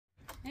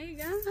Hey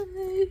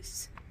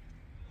guys,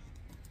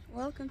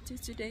 welcome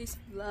to today's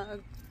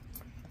vlog.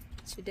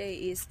 Today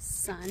is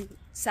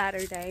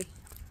Saturday.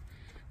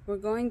 We're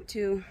going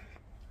to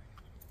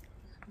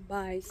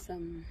buy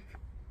some,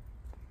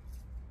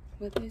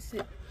 what is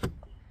it,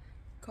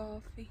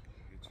 coffee.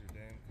 Get your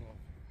damn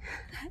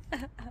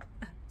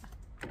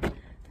coffee.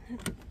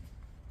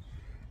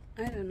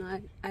 I don't know,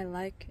 I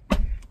like it.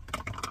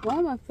 Why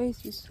my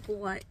face is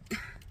white?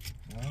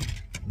 Huh?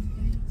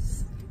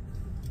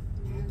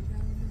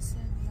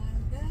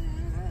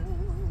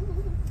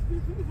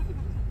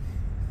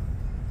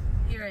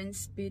 Here in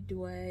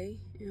Speedway,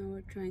 and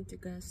we're trying to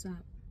gas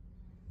up.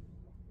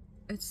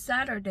 It's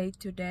Saturday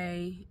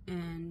today,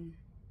 and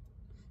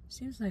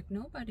seems like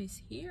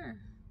nobody's here.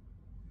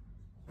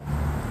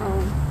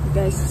 Oh,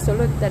 guys,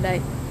 sulod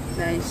taday,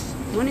 guys.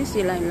 Muna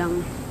sila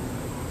lang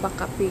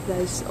pakapi,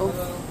 guys. Oh,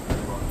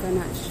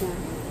 kana siya.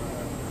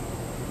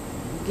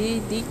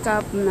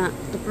 Di-decap na.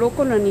 Tuplo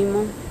ko na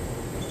nimo.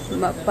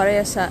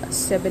 Pareha sa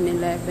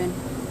 7-Eleven.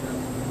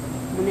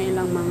 Muna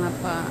ilang mga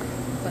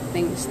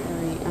pa-things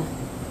na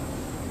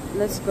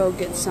let's go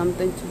get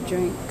something to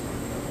drink.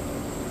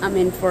 I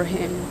mean for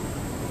him.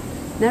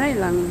 Naray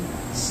lang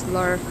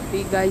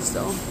Slurpee, guys,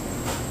 though.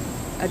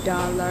 $1.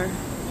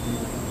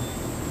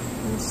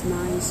 It's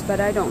nice,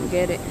 but I don't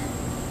get it.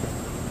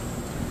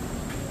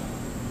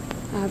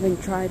 I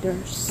haven't tried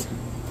theirs.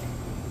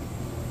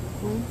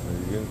 Are you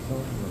getting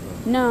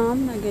something? No,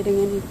 I'm not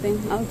getting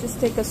anything. I'll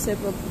just take a sip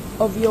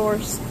of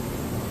yours.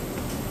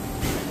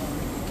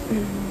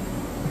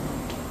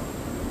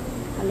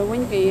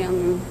 Halloween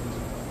kayang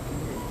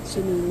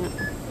sinina.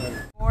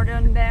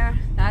 Gordon there,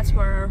 that's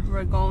where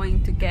we're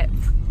going to get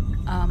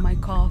my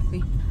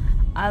coffee.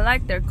 I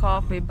like their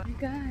coffee, but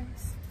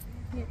guys,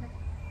 yeah,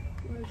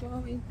 we're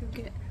going to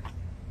get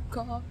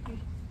coffee.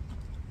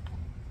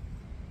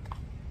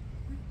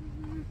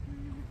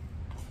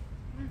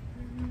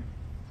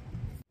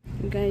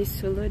 Guys,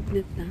 sulod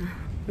na.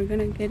 We're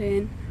gonna get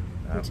in.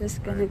 We're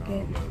just gonna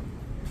get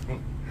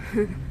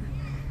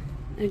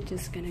I'm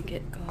just gonna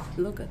get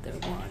coffee. Look at their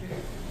water.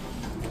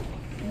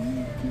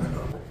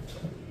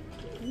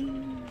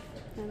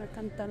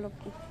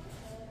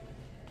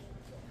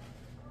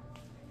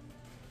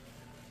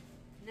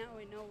 Now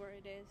we know where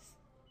it is.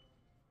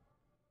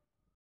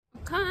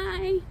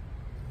 Okay.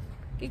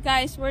 Okay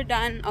guys, we're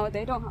done. Oh,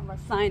 they don't have a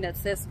sign that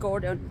says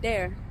Gordon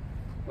there.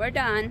 We're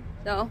done.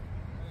 So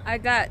I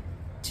got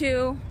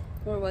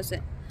where was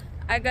it?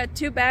 I got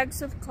 2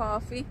 bags of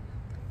coffee.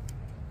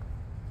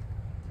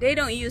 They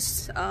don't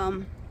use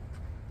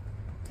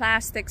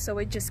plastic, so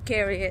we just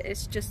carry it.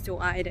 It's just 2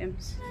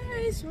 items.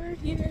 Guys, we're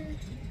here.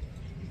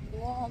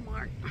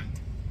 Walmart.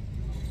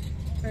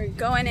 We're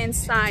going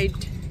inside.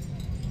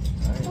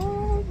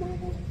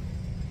 Walmart.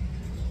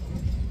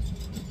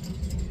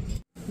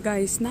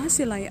 Guys, na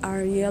sila'y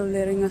Ariel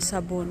liring nga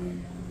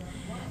sabon.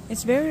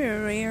 It's very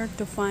rare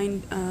to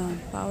find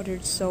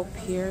powdered soap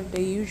here.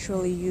 They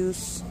usually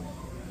use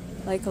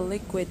like a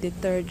liquid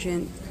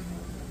detergent.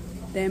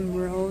 Them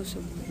rows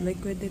of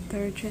liquid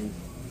detergent.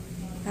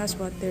 That's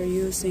what they're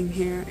using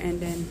here,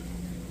 and then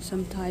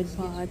some Tide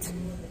Pods.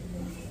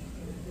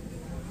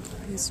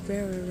 It's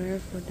very rare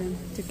for them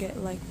to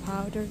get like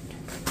powdered.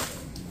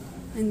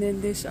 And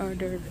then these are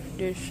their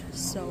dish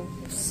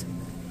soaps.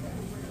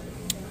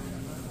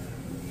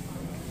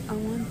 I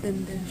want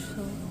them dish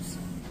soaps.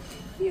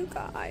 You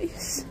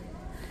guys,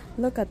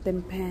 look at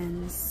them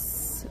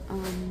pens.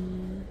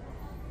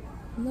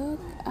 Look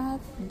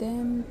at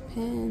them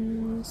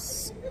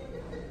pens.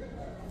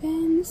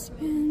 Pens.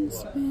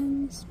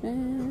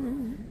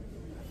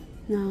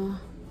 No.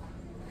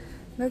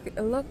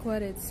 Look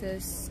what it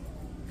says.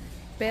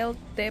 Belt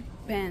tip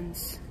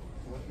pens.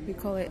 We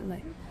call it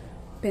like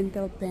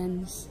pentel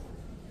pens.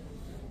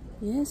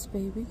 Yes,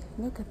 baby.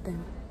 Look at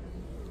them.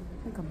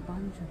 Like a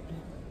bunch of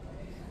them.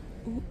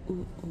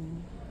 Ooh.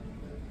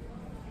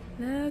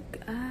 Look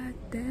at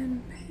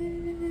them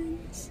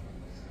pens.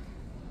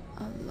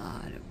 A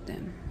lot of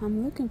them.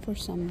 I'm looking for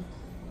some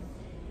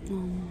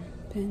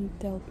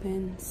pentel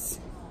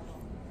pens.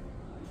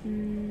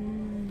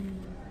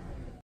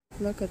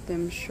 Look at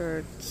them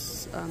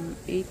shirts.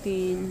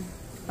 15,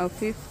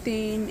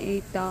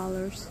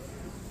 $8.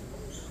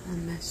 I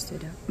messed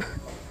it up.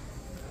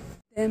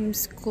 Them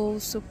school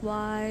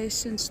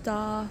supplies and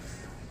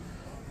stuff.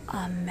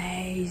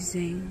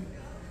 Amazing.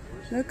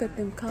 Look at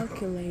them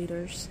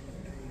calculators.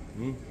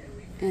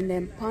 And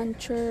then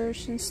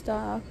punchers and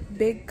stuff.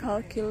 Big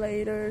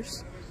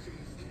calculators.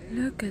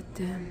 Look at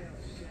them.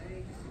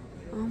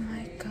 Oh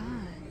my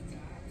god.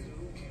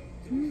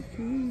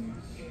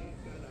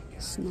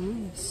 It's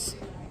nice.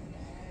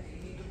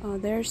 Oh,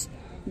 there's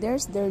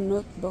their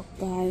notebook,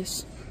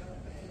 guys.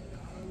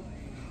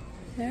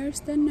 There's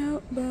the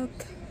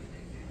notebook.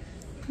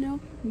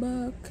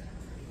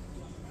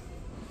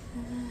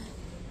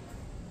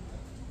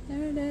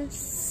 There it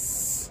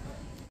is.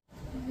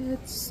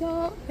 It's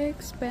so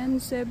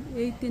expensive.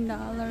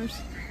 $18,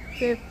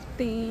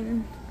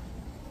 $15.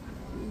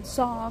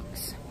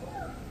 Socks.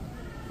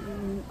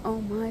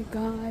 Oh my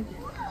god.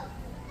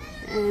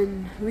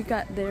 And we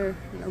got their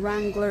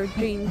Wrangler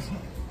jeans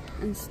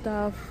and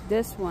stuff.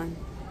 This one,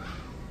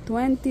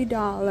 $20,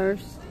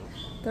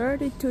 $32,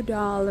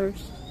 $30,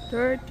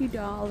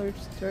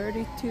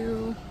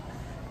 $32,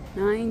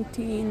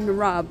 $19,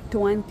 Rob,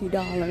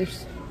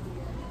 $20.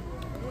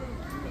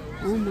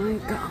 Oh my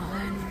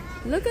god.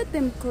 Look at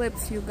them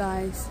clips, you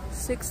guys.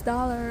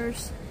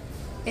 $6.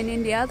 And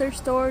in the other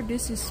store,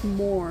 this is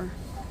more.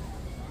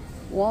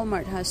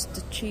 Walmart has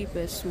the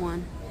cheapest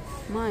one.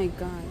 My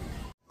god.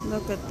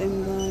 Look at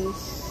them,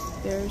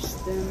 guys. There's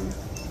them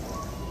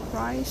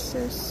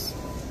prices.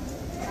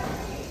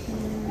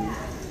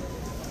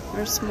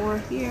 There's more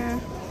here.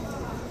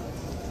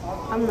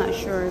 I'm not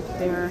sure if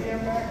they're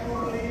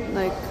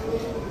like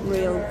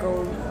real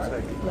gold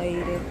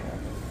plated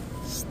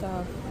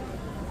stuff.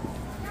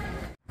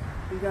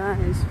 You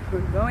guys, we're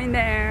going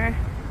there.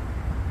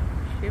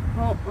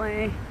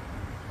 Chipotle.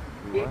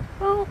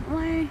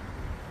 Chipotle.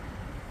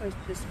 It's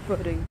just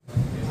pudding.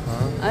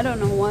 I don't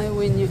know why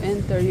when you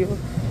enter you're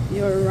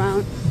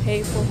around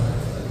people.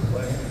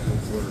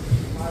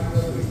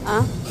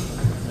 Huh?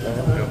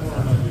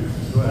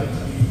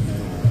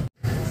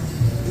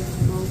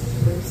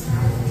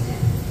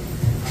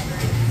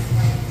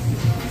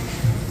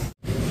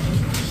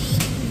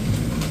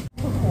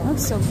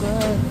 That's so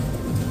good.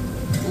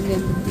 And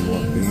then the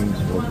beans.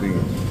 What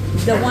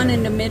beans? The one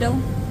in the middle.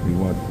 You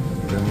want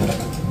them?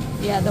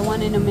 Yeah, the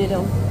one in the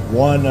middle.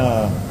 One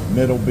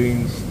middle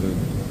beans,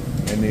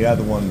 and the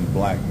other one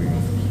black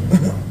beans.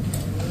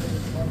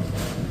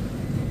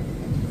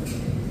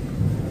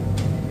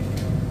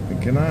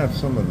 And can I have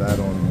some of that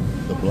on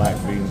the black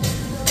beans?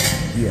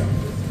 Yeah.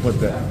 Put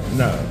that.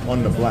 No,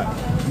 on the black.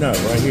 No,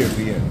 right here at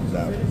the end.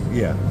 That one.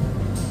 Yeah.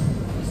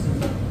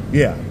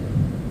 Yeah.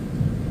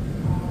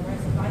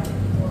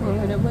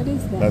 What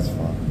is that? That's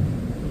fine.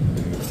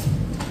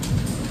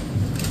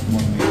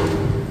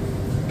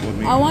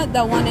 I want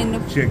the one in the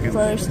chicken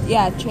first.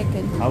 Yeah,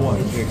 chicken. I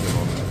want chicken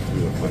on that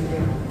too if I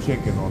can.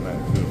 Chicken on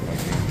that too if I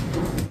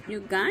can.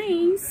 You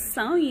guys,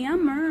 so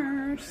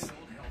yummers.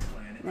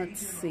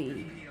 Let's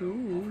see.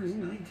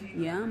 Ooh,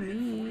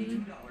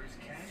 yummy.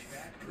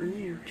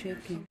 Ooh,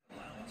 chicken.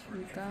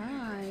 You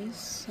guys,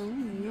 so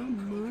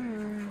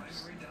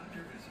yummers.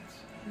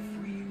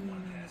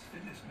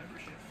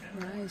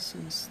 Rice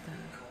and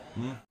stuff.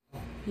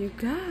 You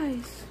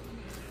guys,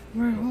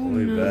 we're home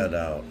Leave now. that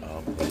out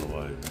the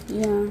way.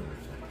 Yeah.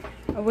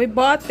 We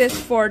bought this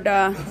for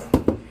the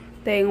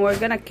thing. We're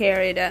gonna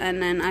carry that,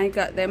 and then I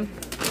got them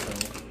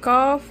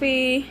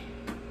coffee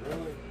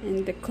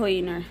and the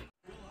cleaner.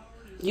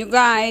 You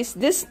guys,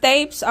 these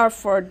tapes are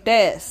for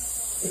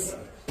this.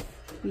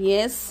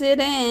 Yes, it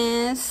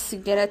is. You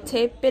gotta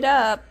tape it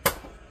up.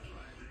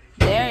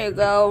 There you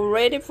go.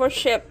 Ready for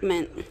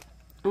shipment.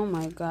 Oh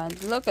my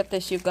god. Look at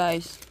this, you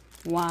guys.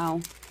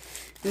 Wow.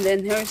 And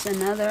then here's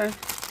another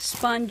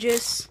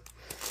sponges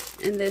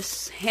and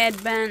this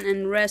headband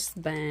and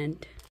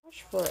wristband.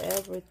 For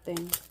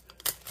everything.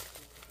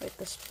 Like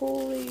a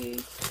spoolie.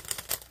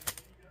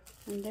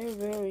 And they're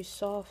very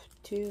soft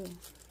too.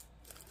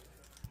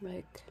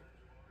 Like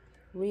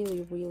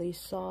really, really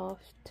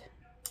soft.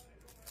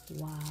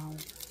 Wow.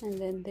 And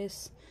then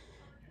this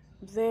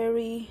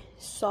very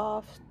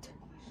soft.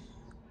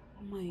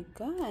 Oh my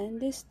god. And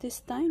this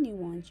tiny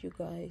ones, you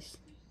guys.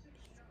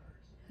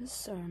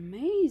 These are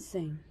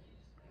amazing.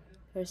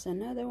 There's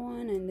another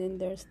one, and then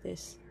there's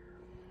this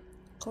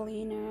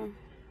cleaner.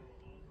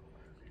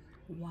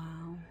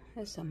 Wow,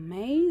 that's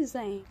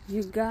amazing.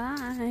 You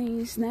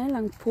guys,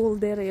 nailang pool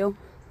there.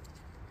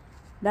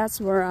 That's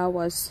where I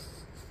was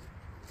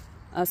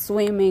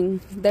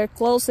swimming. They're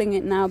closing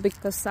it now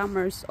because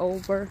summer's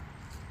over.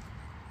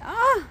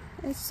 Ah,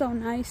 it's so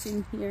nice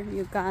in here,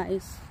 you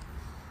guys.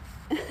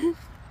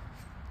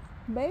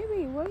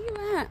 Baby, where you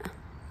at?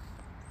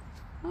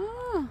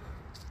 Ah.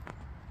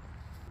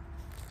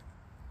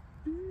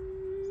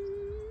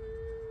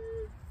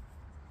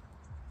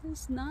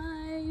 It's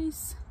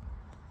nice.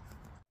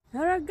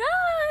 Alright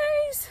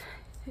guys,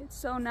 it's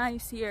so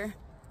nice here.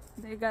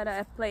 They got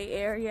a play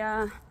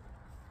area.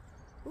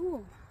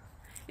 Ooh,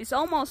 it's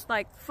almost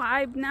like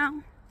 5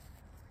 now.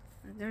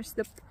 And there's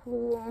the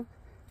pool.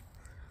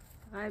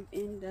 5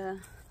 in the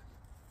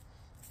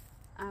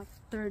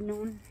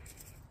afternoon.